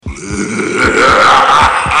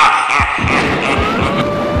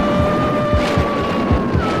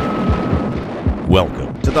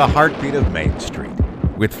the heartbeat of Main Street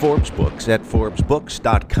with Forbes Books at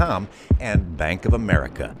ForbesBooks.com and Bank of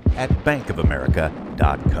America at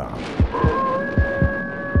BankofAmerica.com.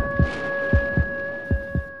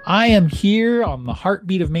 I am here on the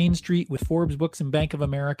heartbeat of Main Street with Forbes Books and Bank of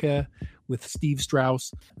America with Steve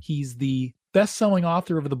Strauss. He's the best-selling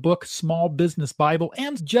author of the book Small Business Bible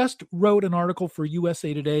and just wrote an article for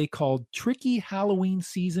USA Today called Tricky Halloween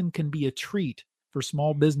Season Can Be a Treat for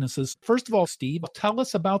Small Businesses. First of all, Steve, tell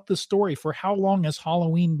us about the story. For how long has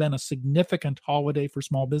Halloween been a significant holiday for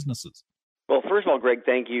small businesses? Well, first of all, Greg,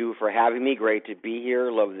 thank you for having me. Great to be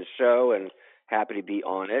here. Love the show and happy to be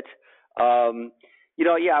on it. I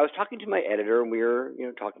was talking to my editor, and we were,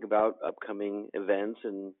 talking about upcoming events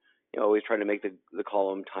and, always trying to make the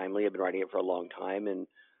column timely. I've been writing it for a long time, and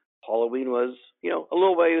Halloween was, a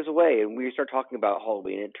little ways away, and we started talking about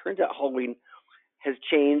Halloween. And it turns out Halloween has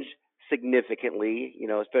changed significantly,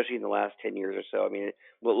 especially in the last 10 years or so. I mean,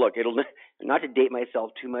 well, look, it'll not to date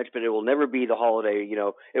myself too much, but it will never be the holiday,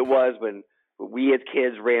 it was when we as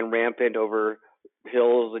kids ran rampant over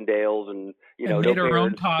hills and dales and made our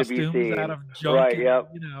own costumes out of junk, right? Yep.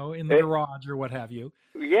 In the garage or what have you.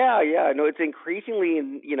 Yeah. No, it's increasingly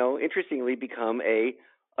and interestingly become a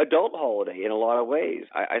adult holiday in a lot of ways.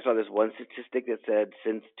 I saw this one statistic that said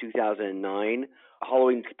since 2009,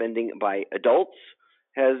 Halloween spending by adults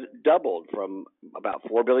has doubled from about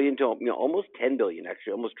 $4 billion to almost $10 billion.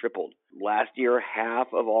 Actually, almost tripled. Last year, half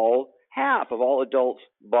of all adults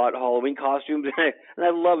bought Halloween costumes, and I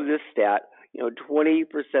love this stat. 20%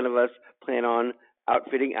 of us plan on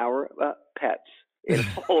outfitting our pets in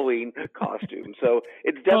Halloween costumes. So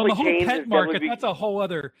it's definitely changed. The whole pet market,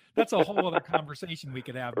 that's a whole other conversation we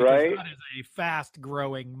could have, because right? That is a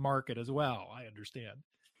fast-growing market as well, I understand.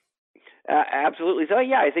 Absolutely. So,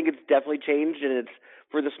 I think it's definitely changed, and it's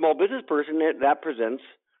for the small business person that presents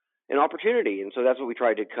an opportunity. And so that's what we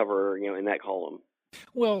tried to cover, in that column.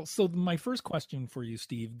 Well, so my first question for you,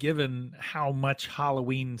 Steve, given how much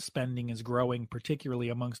Halloween spending is growing, particularly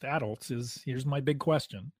amongst adults, here's my big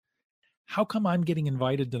question. How come I'm getting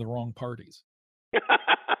invited to the wrong parties?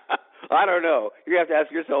 I don't know. You have to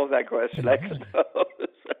ask yourself that question, I suppose.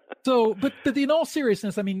 So, but in all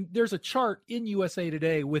seriousness, I mean, there's a chart in USA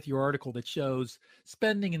Today with your article that shows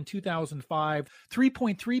spending in 2005,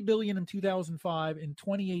 $3.3 billion in 2005, in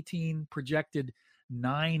 2018 projected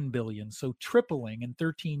 $9 billion, so tripling in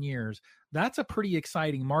 13 years. That's a pretty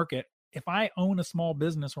exciting market. If I own a small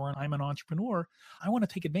business or I'm an entrepreneur, I want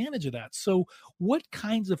to take advantage of that. So what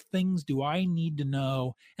kinds of things do I need to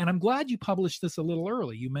know? And I'm glad you published this a little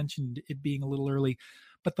early. You mentioned it being a little early,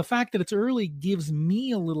 but the fact that it's early gives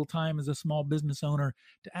me a little time as a small business owner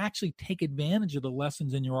to actually take advantage of the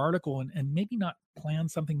lessons in your article and maybe not plan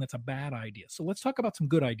something that's a bad idea. So let's talk about some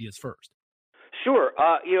good ideas first. Sure.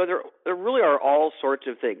 There really are all sorts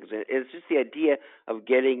of things. It's just the idea of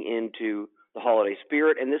getting into the holiday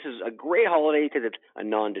spirit. And this is a great holiday because it's a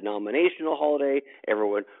non-denominational holiday.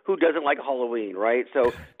 Everyone who doesn't like Halloween, right?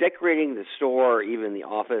 So decorating the store or even the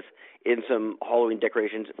office in some Halloween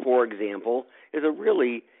decorations, for example, is a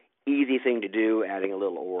really easy thing to do, adding a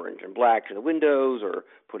little orange and black to the windows or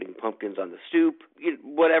putting pumpkins on the stoop,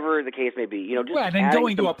 whatever the case may be. Just and then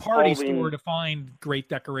going to a party Halloween store to find great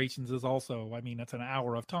decorations is also, it's an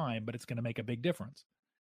hour of time, but it's going to make a big difference.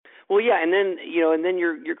 Well, yeah, and then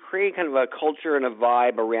you're creating kind of a culture and a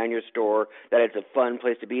vibe around your store that it's a fun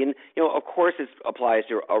place to be. And of course, this applies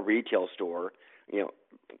to a retail store,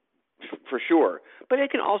 for sure. But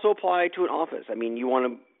it can also apply to an office. I mean, you want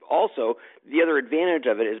to. Also, the other advantage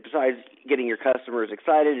of it is, besides getting your customers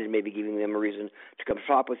excited and maybe giving them a reason to come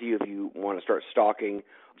shop with you if you want to start stocking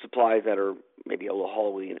supplies that are maybe a little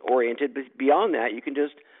Halloween oriented, but beyond that, you can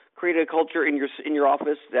just create a culture in your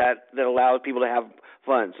office that allows people to have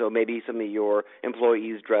fun. So maybe some of your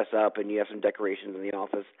employees dress up and you have some decorations in the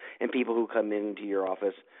office, and people who come into your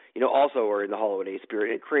office, also are in the holiday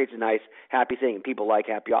spirit. It creates a nice, happy thing. And people like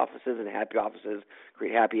happy offices, and happy offices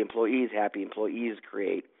create happy employees. Happy employees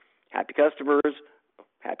create happy customers.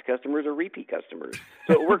 Happy customers are repeat customers.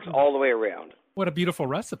 So it works all the way around. What a beautiful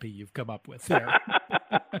recipe you've come up with there.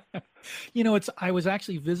 I was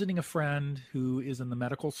actually visiting a friend who is in the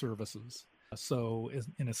medical services. So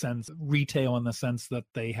in a sense, retail in the sense that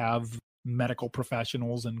they have medical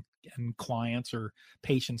professionals and clients or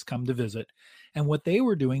patients come to visit. And what they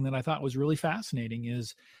were doing that I thought was really fascinating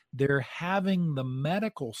is they're having the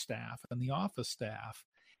medical staff and the office staff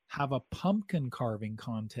have a pumpkin carving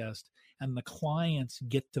contest, and the clients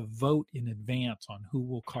get to vote in advance on who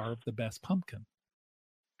will carve the best pumpkin.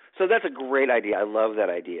 So that's a great idea. I love that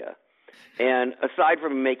idea. And aside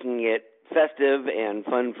from making it festive and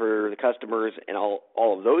fun for the customers and all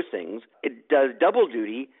of those things, it does double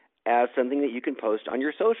duty as something that you can post on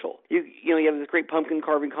your social. You have this great pumpkin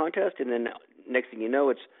carving contest, and then next thing you know,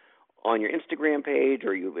 it's on your Instagram page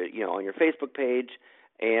or on your Facebook page,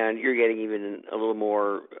 and you're getting even a little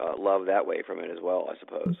more love that way from it as well, I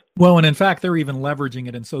suppose. Well, and in fact, they're even leveraging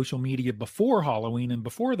it in social media before Halloween and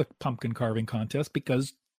before the pumpkin carving contest,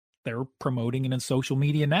 because they're promoting it in social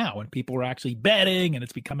media now, and people are actually betting, and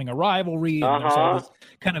it's becoming a rivalry, and there's all this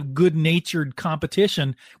kind of good-natured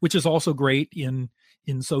competition, which is also great in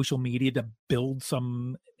social media to build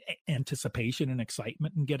some anticipation and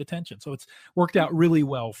excitement and get attention. So it's worked out really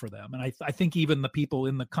well for them. And I think even the people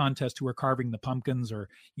in the contest who are carving the pumpkins are,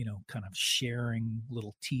 kind of sharing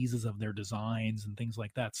little teases of their designs and things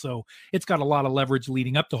like that. So it's got a lot of leverage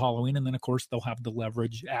leading up to Halloween. And then, of course, they'll have the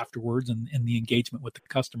leverage afterwards and the engagement with the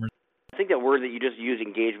customers. I think that word that you just used,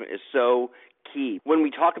 engagement, is so key. When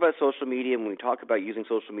we talk about social media, when we talk about using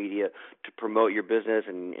social media to promote your business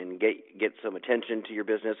and get some attention to your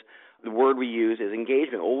business, the word we use is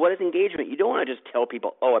engagement. Well, what is engagement? You don't want to just tell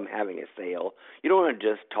people, oh, I'm having a sale. You don't want to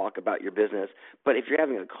just talk about your business. But if you're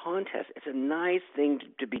having a contest, it's a nice thing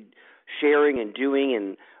to be sharing and doing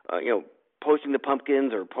and, posting the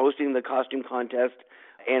pumpkins or posting the costume contest.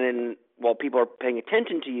 And while people are paying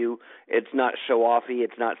attention to you, it's not show-offy,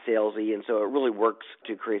 it's not salesy, and so it really works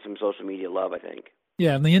to create some social media love, I think.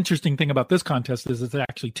 Yeah, and the interesting thing about this contest is it's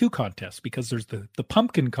actually two contests, because there's the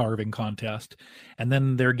pumpkin carving contest, and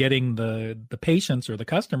then they're getting the patients or the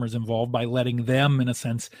customers involved by letting them, in a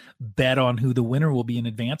sense, bet on who the winner will be in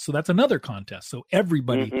advance. So that's another contest. So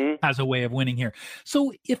everybody has a way of winning here.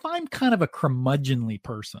 So if I'm kind of a curmudgeonly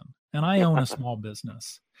person and I own a small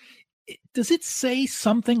business, does it say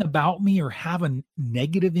something about me or have a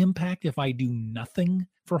negative impact if I do nothing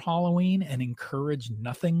for Halloween and encourage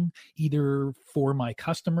nothing either for my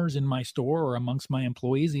customers in my store or amongst my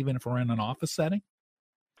employees, even if we're in an office setting?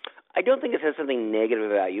 I don't think it says something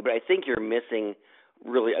negative about you, but I think you're missing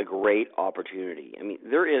really a great opportunity. I mean,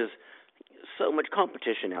 there is so much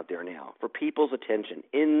competition out there now for people's attention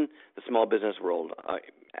in the small business world.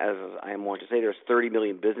 As I am wont to say, there's 30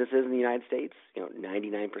 million businesses in the United States.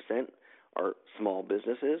 99% are small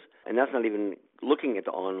businesses, and that's not even looking at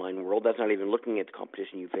the online world. That's not even looking at the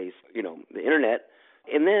competition you face, the internet.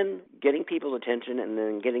 And then getting people's attention and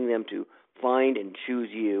then getting them to find and choose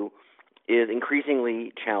you is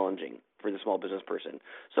increasingly challenging for the small business person.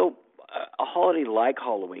 So a holiday like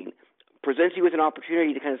Halloween presents you with an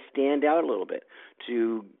opportunity to kind of stand out a little bit,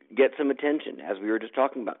 to get some attention, as we were just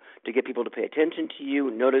talking about, to get people to pay attention to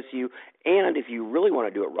you, notice you, and if you really want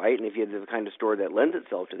to do it right, and if you have the kind of store that lends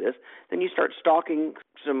itself to this, then you start stocking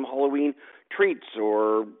some Halloween treats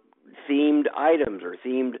or themed items or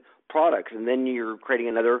themed products, and then you're creating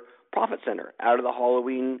another profit center out of the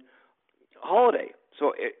Halloween holiday.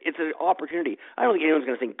 So it's an opportunity. I don't think anyone's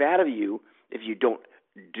going to think bad of you if you don't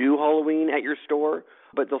do Halloween at your store,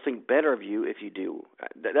 but they'll think better of you if you do.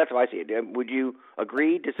 That's how I see it. Would you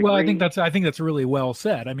agree, disagree? Well, I think that's really well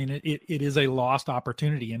said. I mean, it is a lost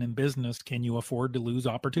opportunity, and in business, can you afford to lose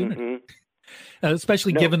opportunity?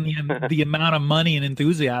 Especially given the amount of money and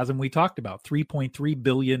enthusiasm we talked about, $3.3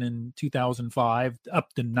 billion in 2005,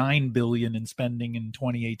 up to $9 billion in spending in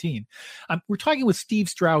 2018. We're talking with Steve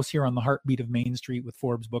Strauss here on the Heartbeat of Main Street with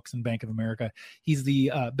Forbes Books and Bank of America. He's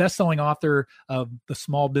the best-selling author of The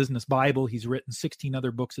Small Business Bible. He's written 16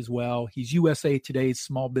 other books as well. He's USA Today's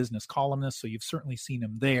small business columnist, so you've certainly seen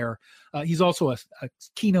him there. He's also a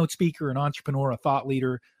keynote speaker, an entrepreneur, a thought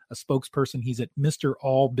leader, a spokesperson. He's at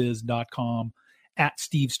MrAllBiz.com, at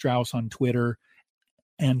Steve Strauss on Twitter,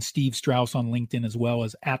 and Steve Strauss on LinkedIn, as well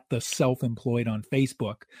as at The Self-Employed on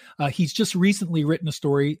Facebook. He's just recently written a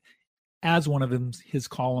story as one of his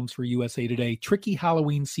columns for USA Today. Tricky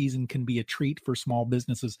Halloween season can be a treat for small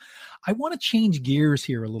businesses. I want to change gears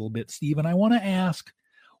here a little bit, Steve, and I want to ask,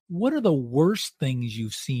 what are the worst things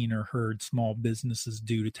you've seen or heard small businesses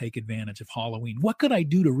do to take advantage of Halloween? What could I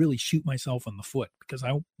do to really shoot myself in the foot? Because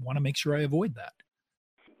I want to make sure I avoid that.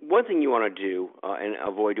 One thing you want to do and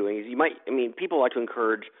avoid doing is people like to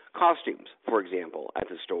encourage costumes, for example, at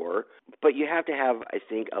the store, but you have to have, I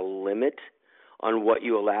think, a limit on what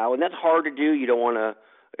you allow, and that's hard to do. You don't want to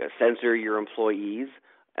censor your employees,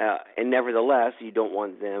 and nevertheless, you don't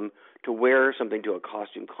want them to wear something to a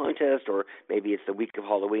costume contest, or maybe it's the week of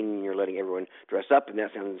Halloween and you're letting everyone dress up, and that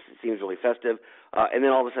seems really festive. And then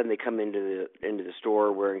all of a sudden they come into the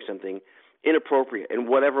store wearing something inappropriate in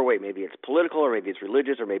whatever way. Maybe it's political, or maybe it's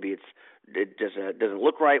religious, or maybe it just doesn't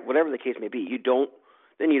look right. Whatever the case may be, you don't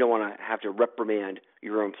want to have to reprimand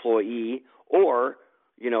your employee or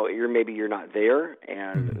maybe you're not there,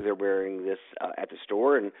 and Mhm. they're wearing this at the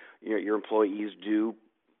store, and your employees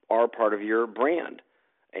are part of your brand,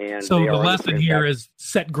 and So they the are lesson in here fact, is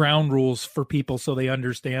set ground rules for people so they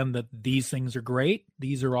understand that these things are great.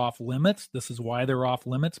 These are off limits. This is why they're off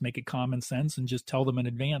limits. Make it common sense and just tell them in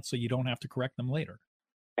advance so you don't have to correct them later.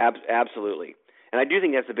 absolutely. And I do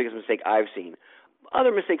think that's the biggest mistake I've seen.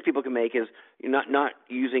 Other mistakes people can make is not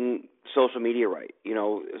using social media right.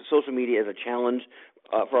 Social media is a challenge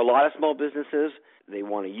for a lot of small businesses. They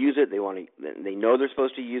want to use it. They know they're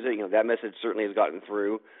supposed to use it. That message certainly has gotten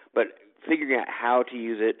through. But figuring out how to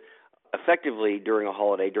use it effectively during a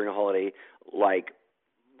holiday like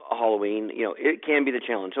Halloween, it can be the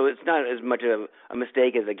challenge. So it's not as much of a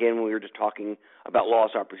mistake as, again, when we were just talking about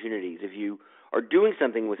lost opportunities. If you are doing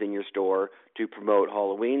something within your store to promote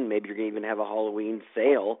Halloween, maybe you're going to even have a Halloween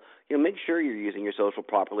sale, make sure you're using your social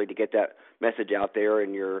properly to get that message out there,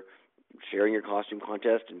 and you're sharing your costume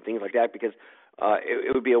contest and things like that, because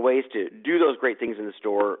it would be a waste to do those great things in the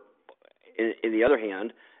store in the other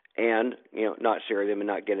hand, and not share them and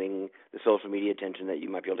not getting the social media attention that you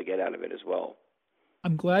might be able to get out of it as well.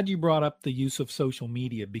 I'm glad you brought up the use of social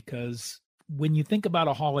media, because when you think about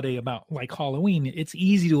a holiday about like Halloween, it's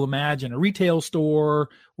easy to imagine a retail store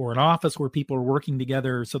or an office where people are working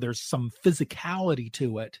together, so there's some physicality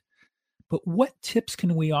to it. But what tips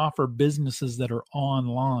can we offer businesses that are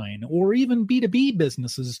online, or even B2B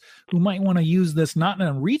businesses who might want to use this not in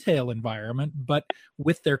a retail environment, but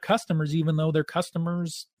with their customers, even though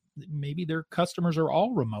maybe their customers are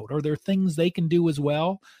all remote? Are there things they can do as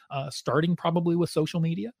well, starting probably with social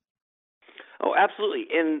media? Oh, absolutely.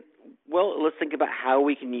 And let's think about how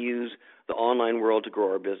we can use the online world to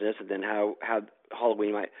grow our business, and then how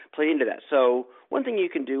Halloween might play into that. So one thing you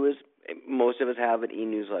can do is, most of us have an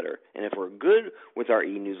e-newsletter, and if we're good with our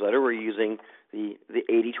e-newsletter, we're using the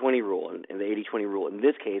 80-20 rule. And the 80-20 rule in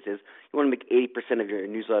this case is you want to make 80% of your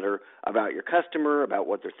newsletter about your customer, about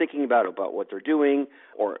what they're thinking about what they're doing,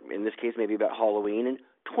 or in this case maybe about Halloween, and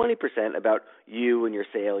 20% about you and your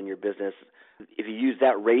sale and your business. If you use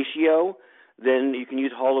that ratio, then you can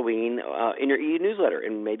use Halloween in your e-newsletter,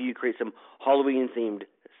 and maybe you create some Halloween-themed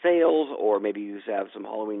sales, or maybe you have some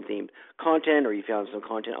Halloween-themed content, or you found some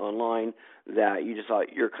content online that you just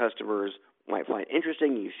thought your customers might find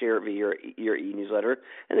interesting. You share it via your e-newsletter,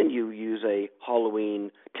 and then you use a Halloween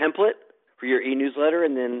template for your e-newsletter,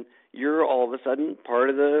 and then you're all of a sudden part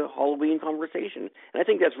of the Halloween conversation. And I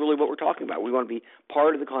think that's really what we're talking about. We want to be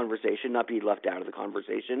part of the conversation, not be left out of the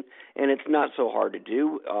conversation. And it's not so hard to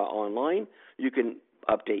do online. You can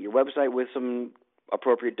update your website with some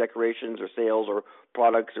appropriate decorations or sales or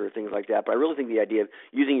products or things like that. But I really think the idea of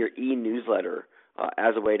using your e-newsletter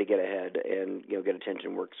as a way to get ahead and get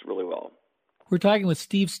attention works really well. We're talking with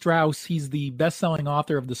Steve Strauss. He's the best-selling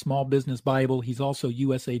author of the Small Business Bible. He's also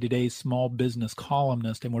USA Today's small business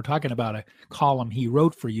columnist, and we're talking about a column he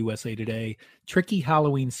wrote for USA Today. Tricky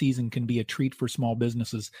Halloween season can be a treat for small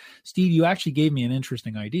businesses. Steve, you actually gave me an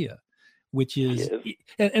interesting idea, which is,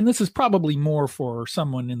 and this is probably more for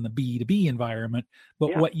someone in the B2B environment,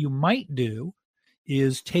 but what you might do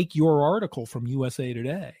is take your article from USA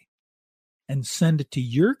Today and send it to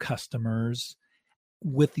your customers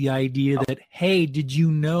with the idea that, hey, did you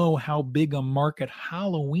know how big a market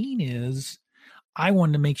Halloween is? I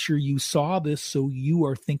wanted to make sure you saw this, so you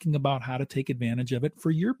are thinking about how to take advantage of it for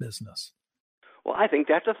your business. Well, I think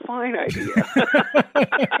that's a fine idea.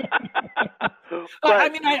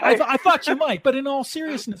 I thought you might, but in all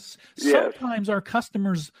seriousness, sometimes our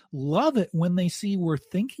customers love it when they see we're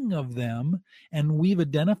thinking of them and we've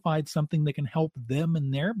identified something that can help them in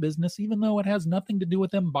their business, even though it has nothing to do with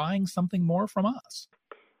them buying something more from us.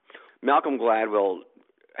 Malcolm Gladwell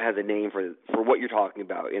has a name for what you're talking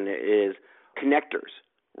about, and it is connectors,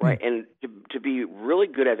 right? And to be really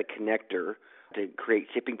good as a connector, to create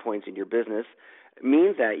tipping points in your business,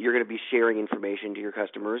 means that you're going to be sharing information to your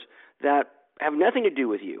customers that have nothing to do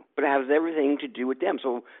with you, but it has everything to do with them.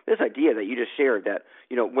 So this idea that you just shared, that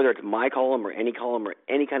whether it's my column or any kind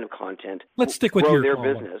of content, let's stick with your their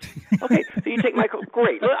column. business. Okay, so you take my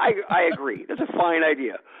great. I agree. That's a fine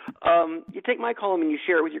idea. You take my column and you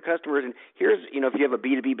share it with your customers. And here's if you have a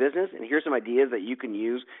B2B business, and here's some ideas that you can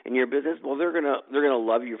use in your business. Well, they're gonna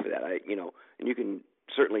love you for that. And you can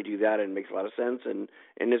certainly do that, and it makes a lot of sense, and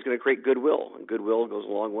it's going to create goodwill, and goodwill goes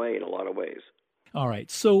a long way in a lot of ways. All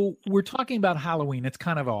right. So we're talking about Halloween. It's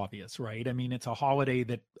kind of obvious, right? I mean, it's a holiday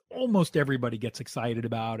that almost everybody gets excited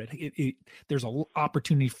about. There's an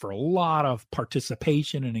opportunity for a lot of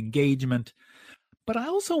participation and engagement. But I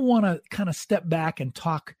also want to kind of step back and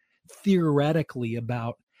talk theoretically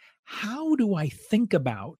about, how do I think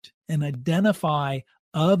about and identify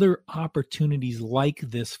other opportunities like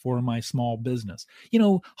this for my small business?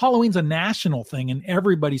 Halloween's a national thing and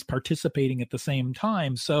everybody's participating at the same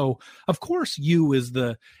time. So of course you as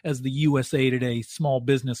the USA Today small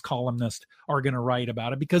business columnist are going to write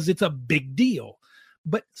about it because it's a big deal.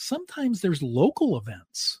 But sometimes there's local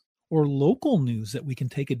events or local news that we can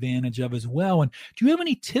take advantage of as well. And do you have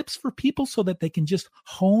any tips for people so that they can just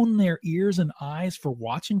hone their ears and eyes for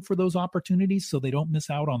watching for those opportunities so they don't miss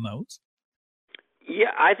out on those?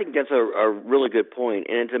 Yeah, I think that's a really good point.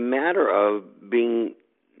 And it's a matter of being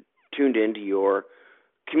tuned into your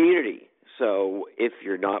community. So if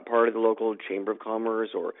you're not part of the local chamber of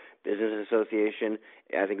commerce or business association,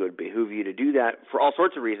 I think it would behoove you to do that for all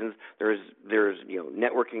sorts of reasons. There's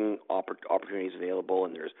networking opportunities available,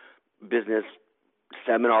 and there's business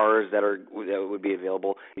seminars that would be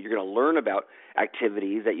available. You're going to learn about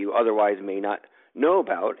activities that you otherwise may not know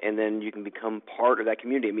about, and then you can become part of that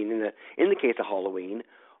community. I mean, in the case of Halloween,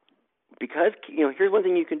 because here's one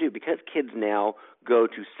thing you can do. Because kids now go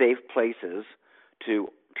to safe places to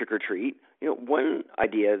trick or treat, one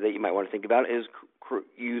idea that you might want to think about is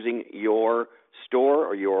using your store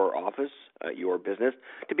or your office, your business,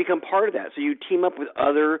 to become part of that. So you team up with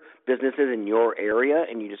other businesses in your area,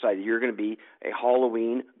 and you decide you're going to be a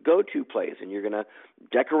Halloween go-to place, and you're going to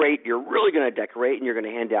decorate. You're really going to decorate, and you're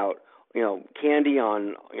going to hand out candy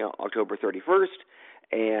on October 31st,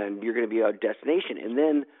 and you're going to be a destination. And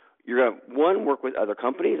then you're going to, work with other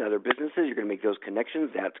companies, other businesses. You're going to make those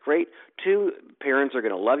connections. That's great. 2, parents are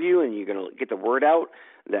going to love you, and you're going to get the word out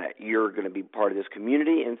that you're going to be part of this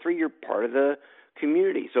community. And 3, you're part of the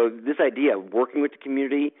community. So this idea of working with the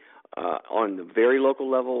community on the very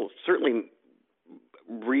local level certainly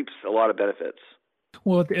reaps a lot of benefits.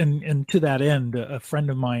 Well, and to that end, a friend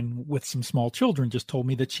of mine with some small children just told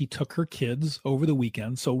me that she took her kids over the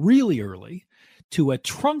weekend, so really early, to a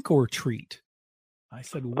trunk or treat. I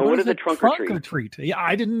said, what is a trunk or treat? Yeah,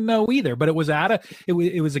 I didn't know either, but it was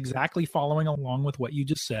it was exactly following along with what you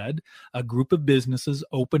just said. A group of businesses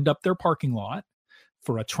opened up their parking lot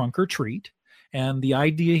for a trunk or treat. And the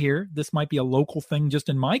idea here, this might be a local thing just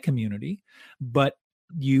in my community, but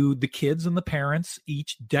the kids and the parents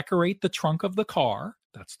each decorate the trunk of the car.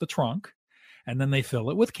 That's the trunk. And then they fill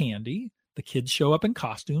it with candy. The kids show up in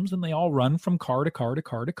costumes and they all run from car to car to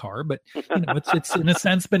car to car. But, it's in a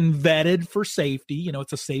sense been vetted for safety.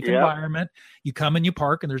 It's a safe environment. You come and you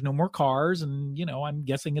park and there's no more cars. And, I'm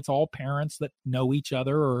guessing it's all parents that know each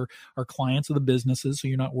other or are clients of the businesses. So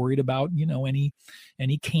you're not worried about,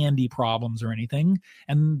 any candy problems or anything.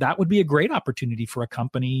 And that would be a great opportunity for a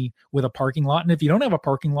company with a parking lot. And if you don't have a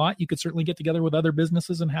parking lot, you could certainly get together with other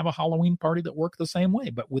businesses and have a Halloween party that work the same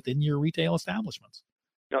way, but within your retail establishments.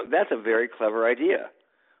 No, that's a very clever idea.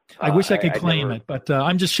 I wish I could claim it, but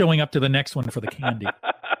I'm just showing up to the next one for the candy.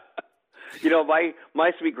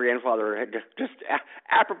 My sweet grandfather had just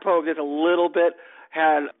apropos of this a little bit,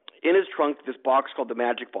 had in his trunk this box called the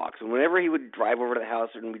Magic Box. And whenever he would drive over to the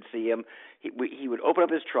house and we'd see him, he would open up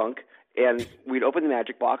his trunk and we'd open the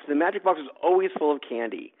Magic Box. And the Magic Box was always full of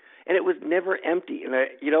candy, and it was never empty. And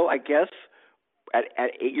I guess at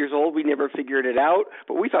 8 years old, we never figured it out,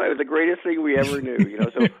 but we thought it was the greatest thing we ever knew.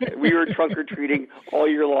 So we were trunk or treating all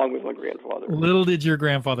year long with my grandfather. Little did your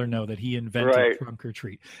grandfather know that he invented trunk or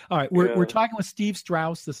treat. All right, we're talking with Steve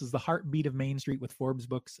Strauss. This is the heartbeat of Main Street with Forbes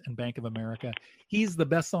Books and Bank of America. He's the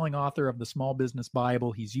best-selling author of the Small Business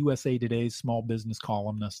Bible. He's USA Today's small business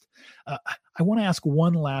columnist. I want to ask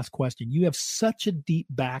one last question. You have such a deep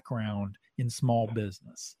background in small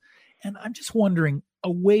business, and I'm just wondering,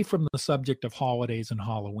 away from the subject of holidays and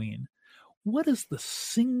Halloween, what is the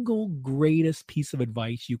single greatest piece of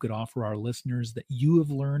advice you could offer our listeners that you have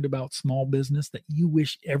learned about small business that you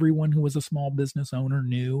wish everyone who was a small business owner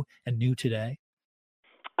knew and knew today?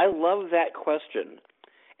 I love that question.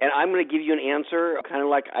 And I'm going to give you an answer kind of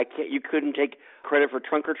like you couldn't take credit for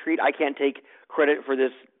trunk or treat. I can't take credit for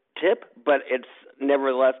this tip, but it's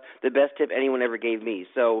nevertheless the best tip anyone ever gave me.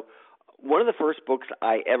 So one of the first books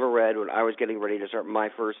I ever read when I was getting ready to start my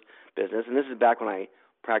first business, and this is back when I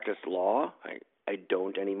practiced law. I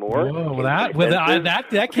don't anymore. Whoa,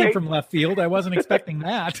 that came from left field. I wasn't expecting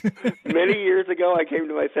that. Many years ago, I came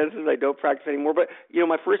to my senses. I don't practice anymore. But,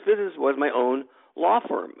 my first business was my own law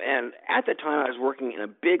firm. And at the time, I was working in a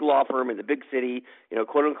big law firm in the big city,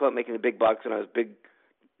 quote unquote, making the big bucks, and I was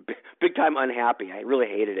big time unhappy. I really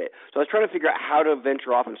hated it. So I was trying to figure out how to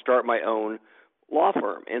venture off and start my own law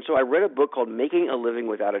firm. And so I read a book called Making a Living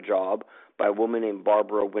Without a Job by a woman named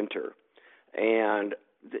Barbara Winter. And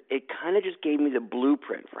it kind of just gave me the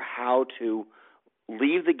blueprint for how to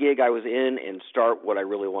leave the gig I was in and start what I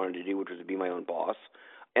really wanted to do, which was to be my own boss.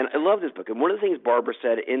 And I love this book. And one of the things Barbara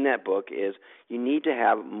said in that book is you need to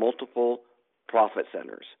have multiple profit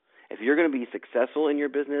centers. If you're going to be successful in your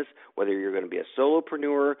business, whether you're going to be a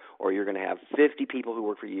solopreneur or you're going to have 50 people who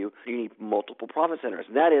work for you, you need multiple profit centers.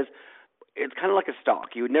 And that is, it's kind of like a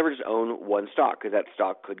stock. You would never just own one stock because that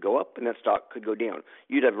stock could go up and that stock could go down.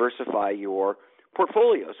 You diversify your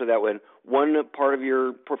portfolio so that when one part of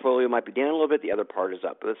your portfolio might be down a little bit, the other part is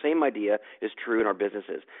up. But the same idea is true in our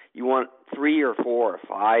businesses. You want 3 or 4 or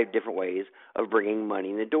 5 different ways of bringing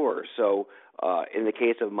money in the door. So in the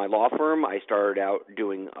case of my law firm, I started out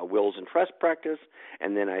doing a wills and trust practice,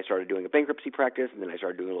 and then I started doing a bankruptcy practice, and then I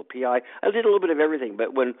started doing a little PI. I did a little bit of everything,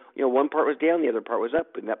 but when one part was down, the other part was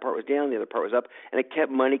up, and that part was down, the other part was up, and it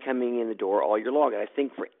kept money coming in the door all year long. And I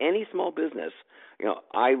think for any small business,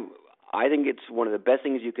 I think it's one of the best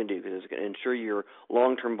things you can do because it's going to ensure your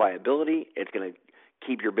long-term viability. It's going to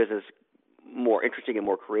keep your business more interesting and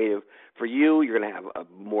more creative for you. You're going to have a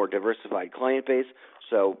more diversified client base.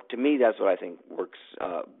 So to me, that's what I think works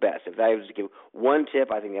best. If I was to give one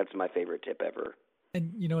tip, I think that's my favorite tip ever.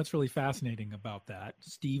 And what's really fascinating about that,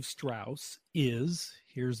 Steve Strauss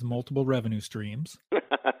here's multiple revenue streams.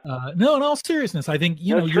 No, in all seriousness, I think,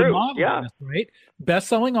 you're modeling this, right?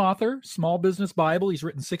 Best-selling author, Small Business Bible. He's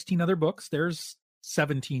written 16 other books. There's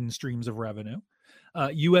 17 streams of revenue.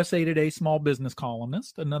 USA Today small business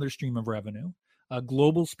columnist, another stream of revenue. A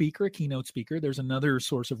global speaker, a keynote speaker, there's another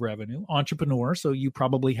source of revenue. Entrepreneur, so you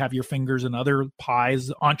probably have your fingers in other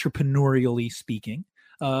pies, entrepreneurially speaking.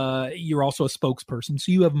 You're also a spokesperson.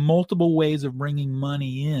 So you have multiple ways of bringing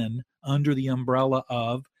money in under the umbrella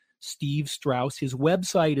of Steve Strauss. His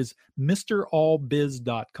website is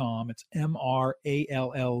MrAllBiz.com. It's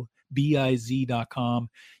MrAllBiz.com.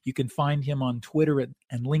 You can find him on Twitter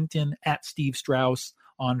and LinkedIn at Steve Strauss.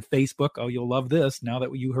 On Facebook. Oh, you'll love this. Now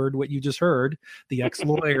that you heard what you just heard, the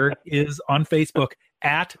ex-lawyer is on Facebook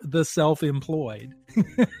at The Self-Employed.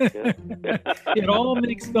 It all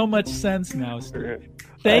makes so much sense now, Steve.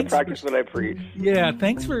 Thanks. I practice what I preach. Yeah,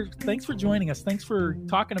 thanks for joining us. Thanks for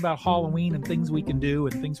talking about Halloween and things we can do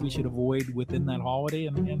and things we should avoid within that holiday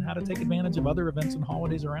and how to take advantage of other events and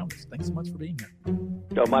holidays around us. Thanks so much for being here.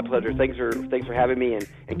 No, my pleasure. Thanks for having me and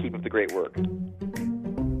keep up the great work.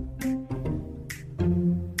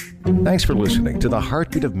 Thanks for listening to The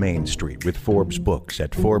Heartbeat of Main Street with Forbes Books at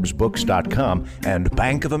ForbesBooks.com and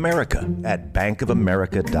Bank of America at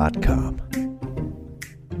BankofAmerica.com.